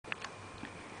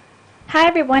Hi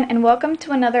everyone, and welcome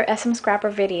to another SM Scrapper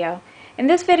video. In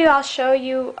this video I'll show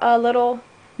you a little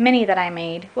mini that I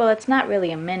made. Well, it's not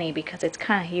really a mini because it's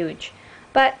kind of huge,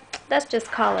 but let's just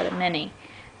call it a mini,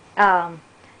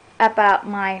 about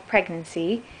my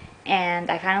pregnancy.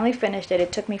 And I finally finished it.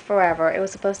 It took me forever. It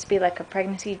was supposed to be like a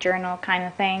pregnancy journal kind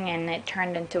of thing, and it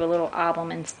turned into a little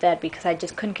album instead because I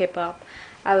just couldn't keep up.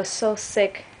 I was so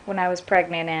sick when I was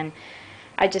pregnant, and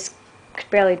I just could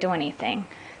barely do anything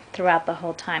throughout the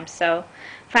whole time. So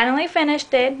finally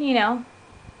finished it,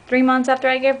 3 months after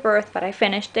I gave birth, but I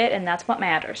finished it, and that's what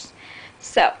matters.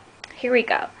 So here we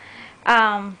go.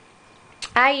 I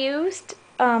used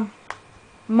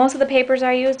most of the papers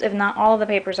I used, if not all of the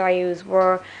papers I used,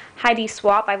 were Heidi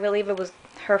Swapp. I believe it was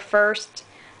her first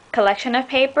collection of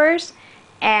papers,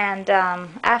 and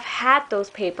I've had those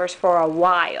papers for a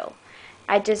while.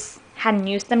 I just hadn't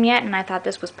used them yet, and I thought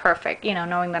this was perfect,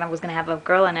 knowing that I was going to have a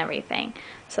girl and everything.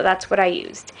 So that's what I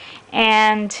used.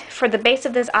 And for the base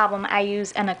of this album, I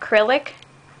used an acrylic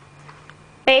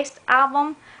based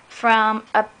album from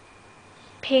a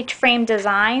Page Frame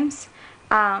Designs.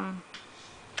 I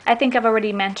think I've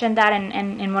already mentioned that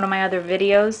in one of my other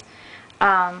videos.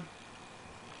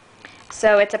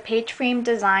 So it's a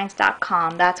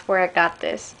pageframedesigns.com. That's where I got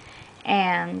this.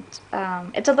 And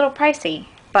it's a little pricey,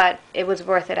 but it was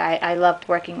worth it. I loved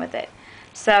working with it.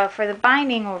 So for the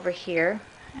binding over here,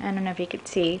 I don't know if you could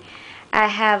see, I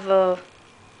have a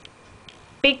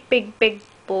big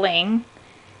bling.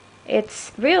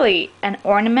 It's really an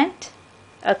ornament,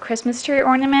 a Christmas tree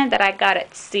ornament that I got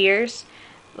at Sears,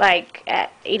 like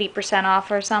at 80% off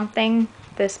or something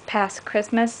this past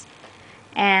Christmas,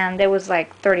 and it was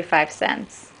like 35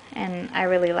 cents, and I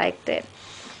really liked it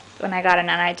when I got it,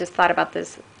 and I just thought about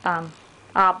this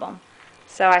album.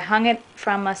 So I hung it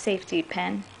from a safety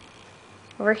pin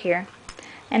over here.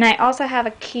 And I also have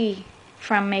a key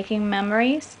from Making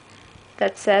Memories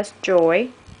that says Joy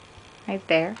right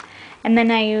there. And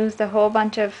then I used a whole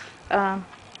bunch of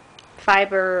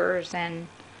fibers and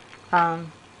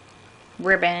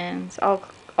ribbons,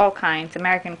 all kinds,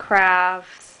 American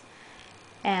Crafts,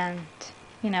 and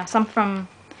some from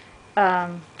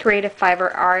Creative Fiber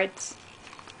Arts.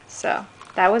 So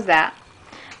that was that.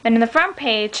 Then in the front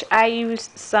page I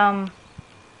used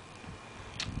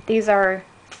these are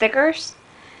stickers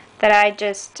that I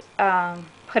just I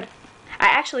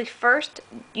actually first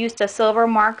used a silver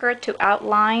marker to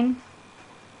outline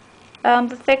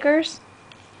the stickers,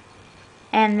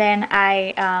 and then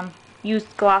I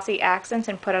used glossy accents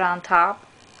and put it on top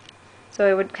so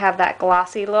it would have that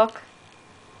glossy look.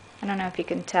 I don't know if you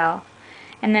can tell.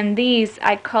 And then these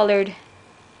I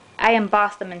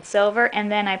embossed them in silver,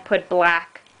 and then I put black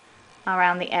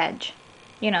around the edge,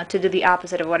 to do the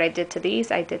opposite of what I did to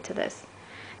these, I did to this.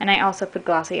 And I also put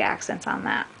glossy accents on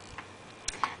that.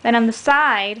 Then on the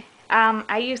side,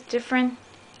 I used different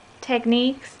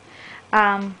techniques.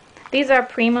 These are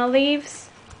Prima leaves,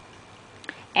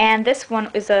 and this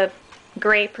one is a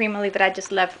gray Prima leaf that I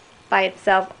just left by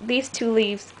itself. These two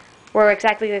leaves were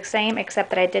exactly the same,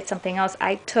 except that I did something else.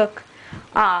 I took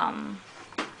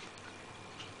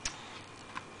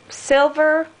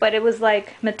silver, but it was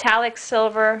like metallic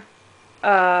silver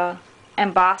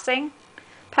embossing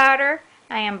powder.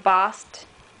 I embossed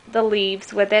the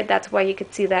leaves with it. That's why you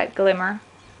could see that glimmer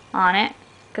on it,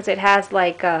 because it has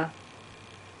like a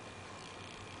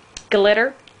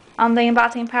glitter on the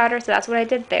embossing powder. So that's what I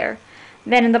did there.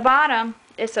 Then in the bottom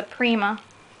is a Prima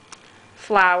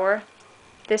flower,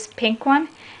 this pink one,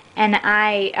 and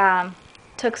I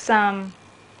took some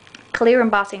clear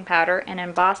embossing powder and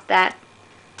embossed that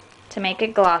to make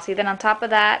it glossy. Then on top of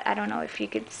that, I don't know if you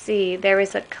could see, there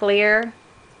is a clear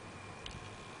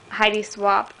Heidi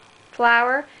Swapp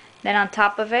flower. Then on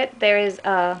top of it there is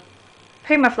a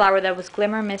Prima flower that was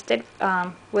glimmer misted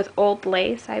with old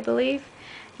lace, I believe,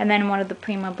 and then one of the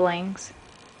Prima blings,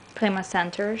 Prima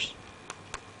centers,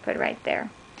 put right there.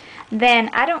 Then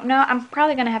I don't know, I'm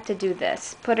probably gonna have to do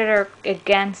this, put it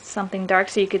against something dark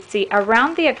so you could see.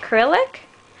 Around the acrylic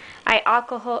I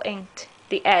alcohol inked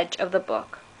the edge of the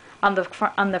book on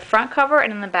the front cover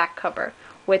and on the back cover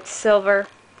with silver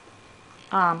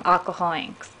alcohol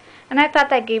inks. And I thought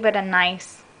that gave it a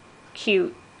nice,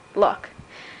 cute look.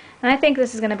 And I think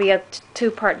this is going to be a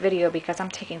two-part video because I'm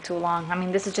taking too long. I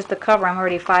mean, this is just the cover. I'm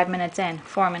already 5 minutes in,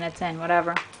 4 minutes in,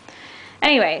 whatever.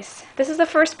 Anyways, this is the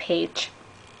first page.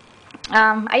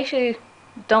 I usually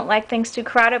don't like things too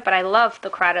crowded, but I love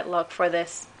the crowded look for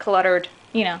this cluttered,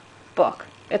 book.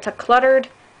 It's a cluttered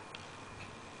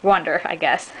wonder, I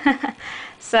guess.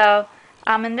 So,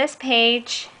 in this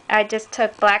page, I just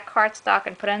took black cardstock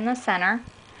and put it in the center,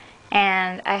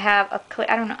 and I have a clear,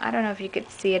 I don't know if you could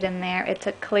see it in there. It's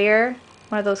a clear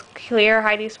one of those clear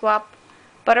Heidi Swapp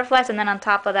butterflies, and then on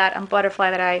top of that, a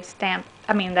butterfly that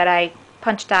that I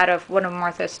punched out of one of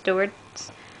Martha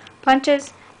Stewart's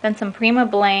punches, then some Prima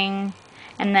Bling,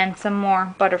 and then some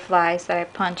more butterflies that I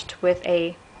punched with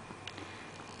a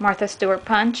Martha Stewart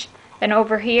punch. Then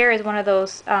over here is one of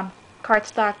those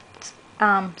cardstock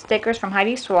stickers from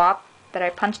Heidi Swapp that I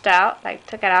punched out. I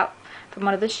took it out from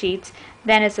one of the sheets.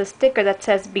 Then it's a sticker that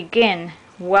says begin,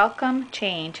 welcome,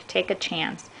 change, take a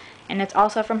chance. And it's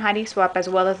also from Heidi Swapp, as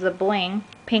well as the bling,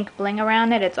 pink bling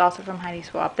around it. It's also from Heidi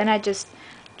Swapp. Then I just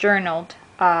journaled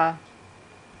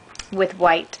with the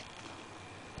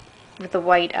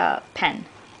white pen.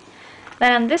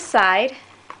 Then on this side,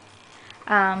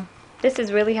 this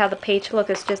is really how the page looks.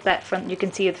 It's just that you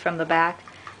can see it from the back.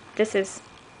 This is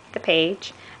the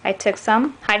page. I took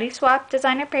some Heidi Swapp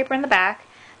designer paper in the back,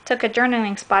 took a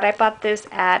journaling spot. I bought this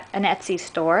at an Etsy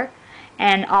store,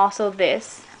 and also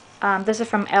this. This is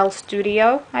from Elle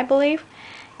Studio, I believe.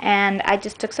 And I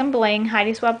just took some bling,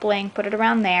 Heidi Swapp bling, put it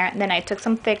around there, and then I took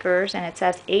some thickers, and it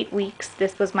says 8 weeks.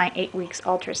 This was my 8 weeks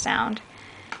ultrasound,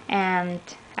 and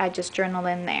I just journaled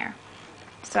in there.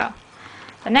 So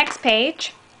the next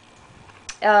page,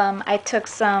 I took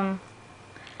some,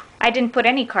 I didn't put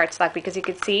any cardstock because you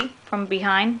could see from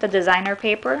behind the designer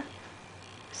paper.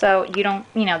 So you don't,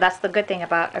 that's the good thing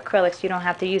about acrylics. You don't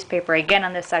have to use paper again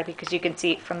on this side because you can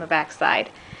see it from the back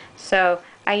side. So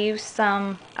I used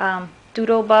some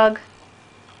Doodlebug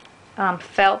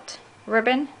felt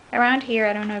ribbon around here.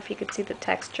 I don't know if you could see the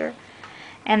texture.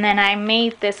 And then I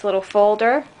made this little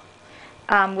folder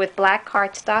with black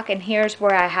cardstock, and here's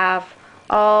where I have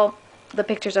all the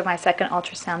pictures of my second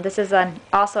ultrasound. This is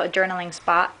also a journaling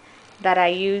spot that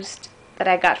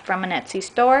I got from an Etsy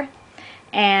store,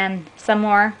 and some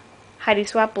more Heidi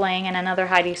Swapp bling and another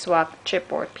Heidi Swapp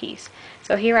chipboard piece.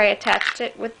 So here I attached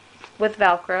it with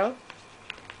Velcro,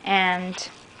 and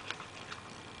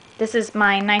this is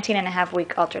my 19.5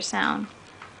 week ultrasound.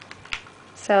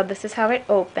 So this is how it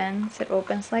opens. It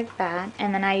opens like that,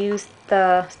 and then I used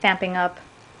the Stampin' Up!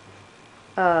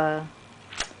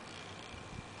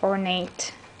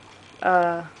 Ornate,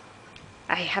 I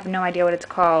have no idea what it's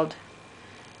called.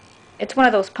 It's one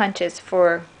of those punches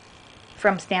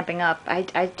from Stampin' Up!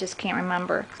 I just can't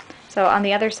remember. So on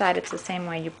the other side it's the same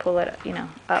way. You pull it,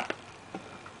 up.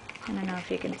 I don't know if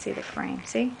you can see the frame.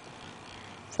 See?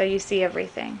 So you see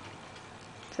everything.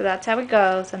 So that's how it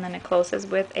goes, and then it closes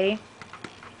with a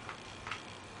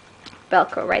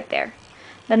Velcro right there.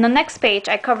 Then the next page,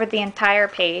 I covered the entire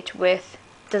page with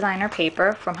designer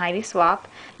paper from Heidi Swapp.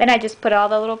 Then I just put all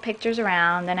the little pictures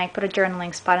around. Then I put a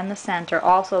journaling spot in the center,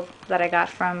 also that I got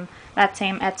from that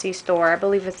same Etsy store. I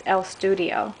believe it's Elle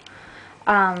Studio.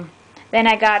 Then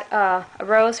I got a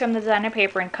rose from the designer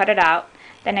paper and cut it out.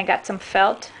 Then I got some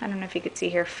felt, I don't know if you could see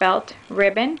here, felt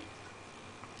ribbon.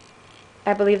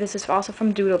 I believe this is also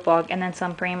from Doodlebug, and then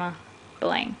some Prima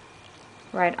bling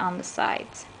right on the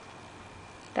sides.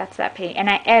 That's that page. And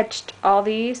I etched all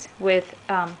these with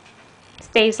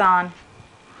StazOn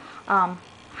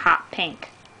hot pink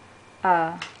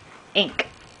ink.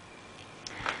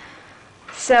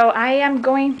 So I am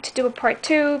going to do a part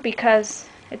 2 because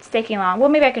it's taking long. Well,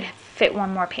 maybe I could fit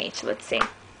one more page. Let's see.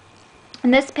 In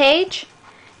this page,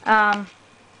 I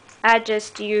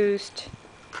just used,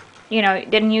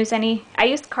 didn't use any. I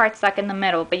used cardstock in the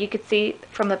middle, but you could see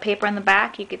from the paper in the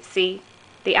back, you could see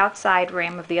the outside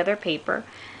rim of the other paper.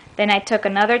 Then I took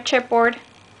another chipboard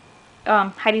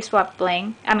Heidi Swapp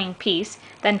piece,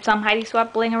 then some Heidi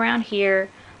Swapp bling around here,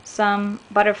 some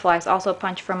butterflies also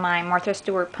punched from my Martha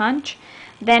Stewart punch.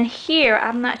 Then here,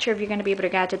 I'm not sure if you're going to be able to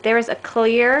catch it, there is a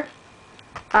clear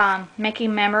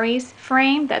Making Memories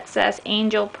frame that says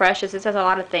Angel Precious. It says a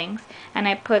lot of things, and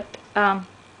I put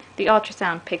the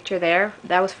ultrasound picture there.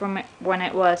 That was from when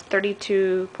it was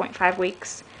 32.5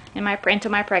 weeks into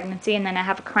my pregnancy, and then I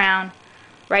have a crown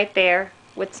right there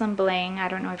with some bling. I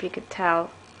don't know if you could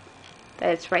tell that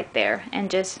it's right there,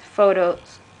 and just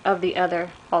photos of the other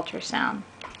ultrasound,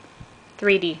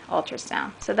 3D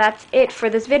ultrasound. So that's it for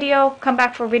this video. Come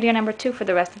back for video number 2 for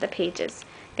the rest of the pages.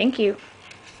 Thank you.